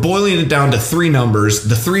if we're boiling it down to 3 numbers,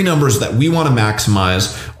 the 3 numbers that we want to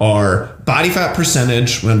maximize are body fat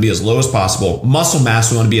percentage, we want to be as low as possible, muscle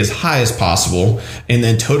mass, we want to be as high as possible, and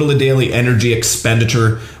then total daily energy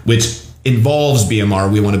expenditure, which involves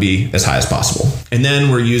BMR, we want to be as high as possible. And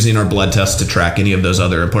then we're using our blood test to track any of those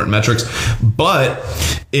other important metrics. But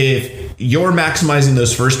if you're maximizing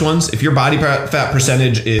those first ones, if your body fat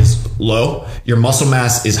percentage is low, your muscle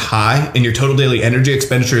mass is high, and your total daily energy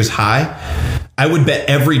expenditure is high, I would bet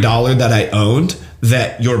every dollar that I owned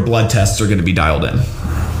that your blood tests are going to be dialed in.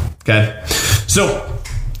 Okay. So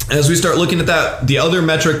as we start looking at that, the other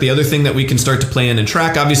metric, the other thing that we can start to plan and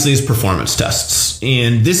track, obviously, is performance tests.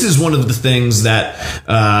 And this is one of the things that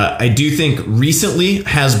I do think recently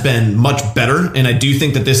has been much better. And I do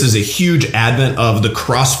think that this is a huge advent of the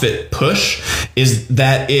CrossFit push, is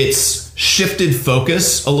that it's shifted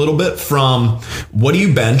focus a little bit from what do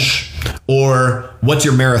you bench or what's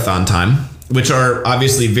your marathon time, which are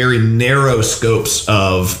obviously very narrow scopes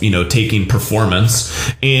of, taking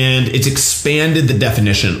performance, and it's expanded the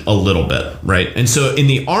definition a little bit, right? And so in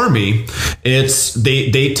the Army, it's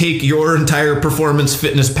they take your entire performance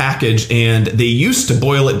fitness package, and they used to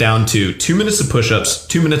boil it down to 2 minutes of push-ups,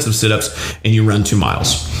 2 minutes of sit-ups, and you run 2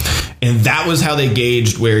 miles. And that was how they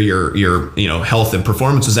gauged where your health and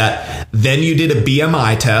performance was at. Then you did a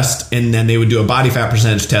BMI test, and then they would do a body fat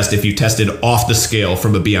percentage test if you tested off the scale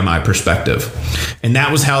from a BMI perspective. And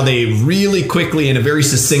that was how they really quickly, in a very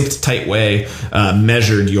succinct, tight way,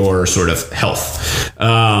 measured your sort of health.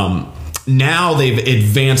 now they've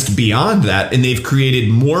advanced beyond that, and they've created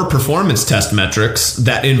more performance test metrics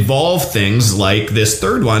that involve things like this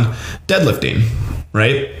third one, deadlifting,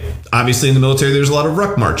 right? Obviously in the military, there's a lot of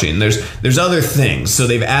ruck marching. There's other things. So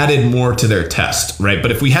they've added more to their test, right?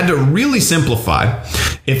 But if we had to really simplify,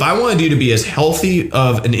 if I wanted you to be as healthy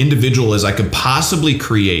of an individual as I could possibly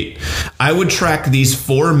create, I would track these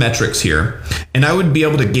 4 metrics here, and I would be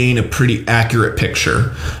able to gain a pretty accurate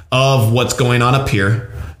picture of what's going on up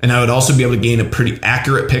here. And I would also be able to gain a pretty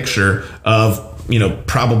accurate picture of,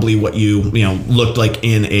 probably what you looked like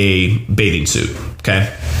in a bathing suit.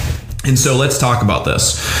 Okay. And so let's talk about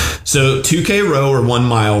this. So 2K row or 1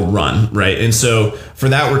 mile run, right? And so for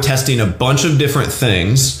that, we're testing a bunch of different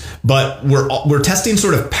things, but we're testing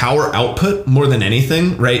sort of power output more than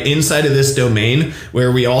anything, right? Inside of this domain,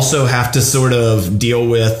 where we also have to sort of deal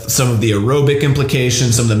with some of the aerobic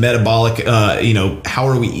implications, some of the metabolic, how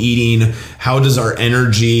are we eating? How does our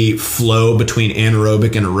energy flow between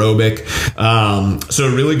anaerobic and aerobic? So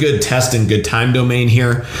a really good test and good time domain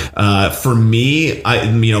here. For me,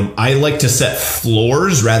 I like to set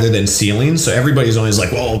floors rather than ceilings. So everybody's always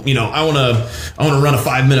like, well, I want to run a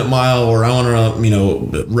 5-minute mile, or I want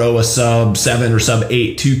to, row a sub 7 or sub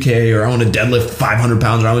 8 2K, or I want to deadlift 500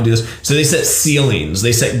 pounds, or I want to do this. So they set ceilings,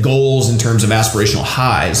 they set goals in terms of aspirational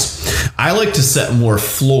highs. I like to set more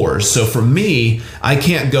floors. So for me, I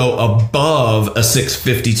can't go above a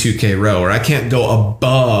 650 2K row, or I can't go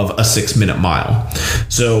above a 6-minute mile.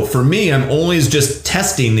 So for me, I'm always just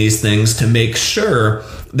testing these things to make sure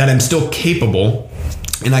that I'm still capable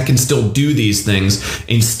and I can still do these things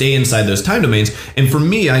and stay inside those time domains. And for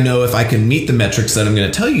me, I know if I can meet the metrics that I'm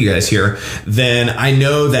going to tell you guys here, then I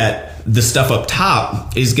know that the stuff up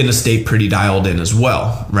top is going to stay pretty dialed in as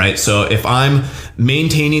well, right? So if I'm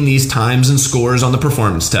maintaining these times and scores on the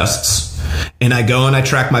performance tests, and I go and I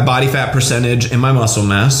track my body fat percentage and my muscle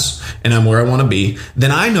mass, and I'm where I want to be,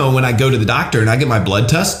 then I know when I go to the doctor and I get my blood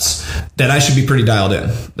tests that I should be pretty dialed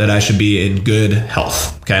in, that I should be in good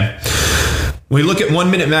health, okay? When we look at 1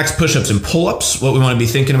 minute max push-ups and pull-ups, what we want to be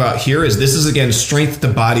thinking about here is this is, again, strength to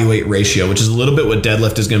body weight ratio, which is a little bit what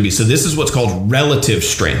deadlift is going to be. So this is what's called relative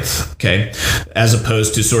strength, okay, as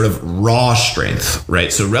opposed to sort of raw strength,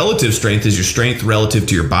 right? So relative strength is your strength relative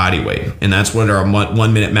to your body weight. And that's what our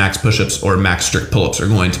 1 minute max push-ups or max strict pull-ups are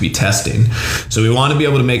going to be testing. So we want to be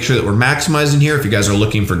able to make sure that we're maximizing here. If you guys are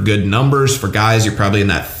looking for good numbers, for guys, you're probably in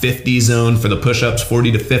that 50 zone for the push-ups,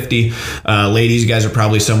 40 to 50. Ladies, you guys are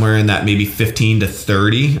probably somewhere in that maybe 15 to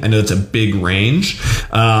 30. I know it's a big range,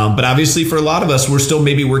 but obviously for a lot of us, we're still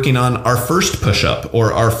maybe working on our first push-up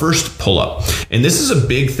or our first pull-up. And this is a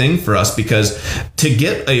big thing for us because to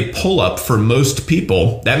get a pull-up for most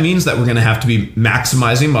people, that means that we're going to have to be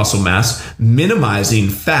maximizing muscle mass, minimizing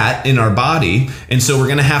fat in our body. And so we're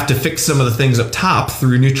going to have to fix some of the things up top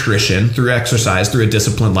through nutrition, through exercise, through a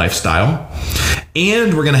disciplined lifestyle.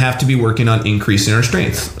 And we're going to have to be working on increasing our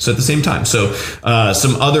strength. So at the same time, so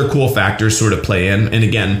some other cool factors sort of play in. And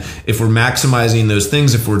again, if we're maximizing those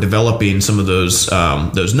things, if we're developing some of those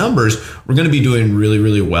numbers, we're going to be doing really,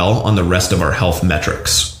 really well on the rest of our health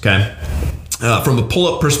metrics. Okay. From a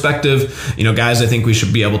pull-up perspective, guys, I think we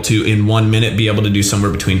should be able to, in 1 minute, be able to do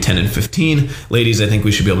somewhere between 10 and 15. Ladies, I think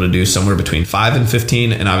we should be able to do somewhere between 5 and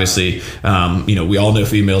 15. And obviously, we all know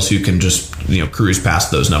females who can just, cruise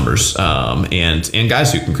past those numbers, and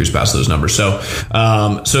guys who can cruise past those numbers. So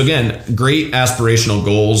again, great aspirational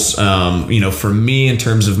goals. For me, in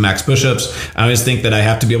terms of max push-ups, I always think that I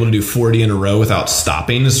have to be able to do 40 in a row without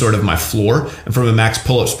stopping is sort of my floor. And from a max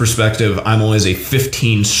pull-ups perspective, I'm always a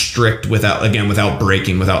 15 strict without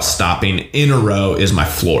breaking, without stopping in a row is my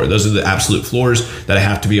floor. Those are the absolute floors that I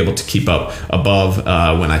have to be able to keep up above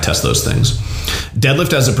when I test those things.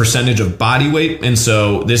 Deadlift as a percentage of body weight. And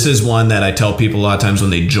so this is one that I tell people a lot of times when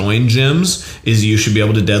they join gyms is you should be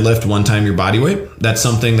able to deadlift 1 time your body weight. That's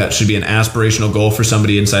something that should be an aspirational goal for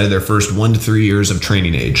somebody inside of their first 1 to 3 years of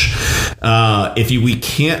training age. We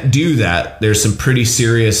can't do that, there's some pretty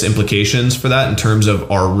serious implications for that in terms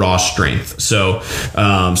of our raw strength. So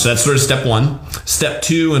that's sort of step 1. Step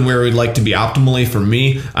 2, and where we'd like to be optimally for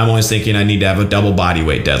me, I'm always thinking I need to have a double body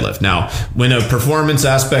weight deadlift. Now, when a performance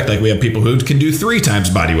aspect, like we have people who can do 3 times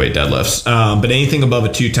body weight deadlifts, but anything above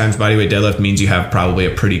a 2 times body weight deadlift means you have probably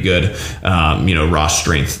a pretty good, raw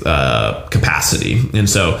strength capacity. And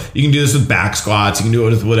so you can do this with back squats, you can do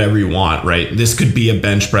it with whatever you want, right? This could be a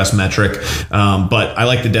bench press metric, but I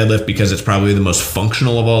like the deadlift because it's probably the most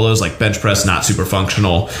functional of all those. Like bench press, not super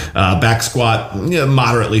functional. Back squat,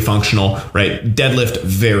 moderately functional, right? Deadlift,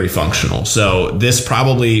 very functional. So this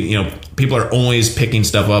probably, people are always picking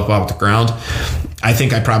stuff up off the ground. I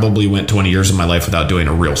think I probably went 20 years of my life without doing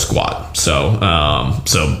a real squat. So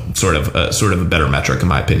sort of a better metric in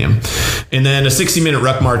my opinion. And then a 60-minute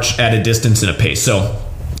ruck march at a distance and a pace. So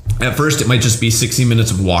at first, it might just be 60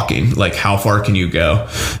 minutes of walking. Like, how far can you go?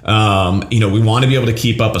 We want to be able to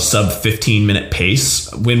keep up a sub 15-minute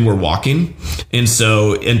pace when we're walking. And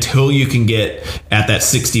so until you can get at that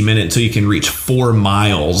 60-minute, until you can reach 4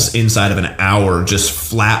 miles inside of an hour, just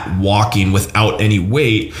flat walking without any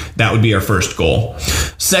weight, that would be our first goal.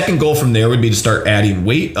 Second goal from there would be to start adding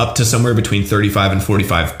weight up to somewhere between 35 and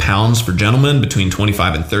 45 pounds for gentlemen, between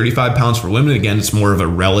 25 and 35 pounds for women. Again, it's more of a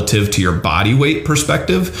relative to your body weight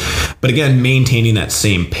perspective. But again, maintaining that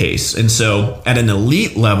same pace. And so at an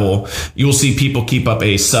elite level, you'll see people keep up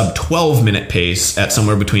a sub 12-minute pace at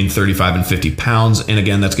somewhere between 35 and 50 pounds. And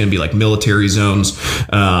again, that's going to be like military zones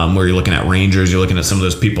where you're looking at rangers. You're looking at some of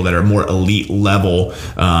those people that are more elite level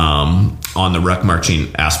on the ruck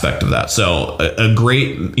marching aspect of that. So a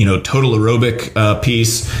great, total aerobic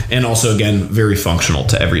piece, and also again, very functional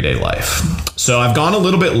to everyday life. So I've gone a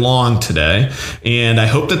little bit long today, and I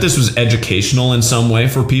hope that this was educational in some way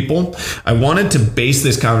for people. I wanted to base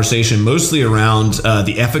this conversation mostly around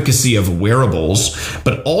the efficacy of wearables,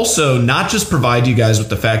 but also not just provide you guys with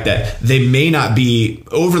the fact that they may not be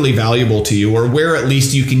overly valuable to you, or where at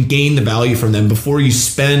least you can gain the value from them before you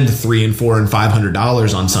spend $300 and $400 and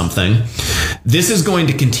 $500 on something. This is going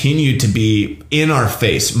to continue to be in our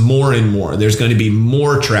face more and more. There's going to be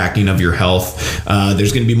more tracking of your health.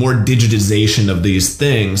 There's going to be more digitization of these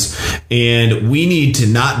things. And we need to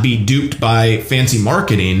not be duped by fancy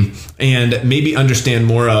marketing and maybe understand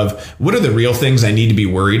more of what are the real things I need to be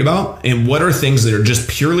worried about, and what are things that are just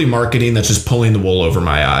purely marketing that's just pulling the wool over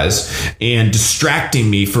my eyes and distracting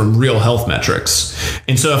me from real health metrics.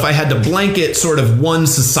 And so if I had to blanket sort of one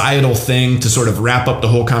societal thing to sort of wrap up the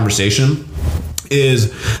whole conversation,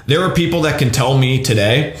 is there are people that can tell me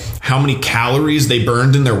today how many calories they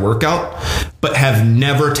burned in their workout, but have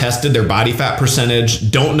never tested their body fat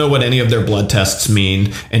percentage, don't know what any of their blood tests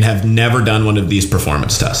mean, and have never done one of these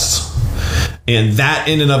performance tests. And that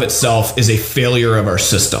in and of itself is a failure of our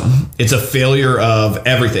system. It's a failure of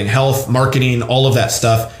everything, health, marketing, all of that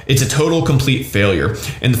stuff. It's a total, complete failure.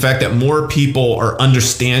 And the fact that more people are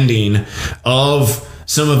understanding of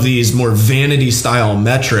some of these more vanity style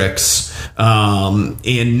metrics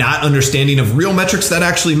and not understanding of real metrics that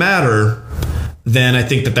actually matter, then I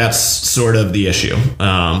think that that's sort of the issue.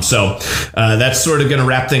 So that's sort of going to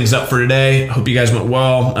wrap things up for today. Hope you guys went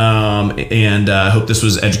well, and hope this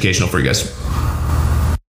was educational for you guys.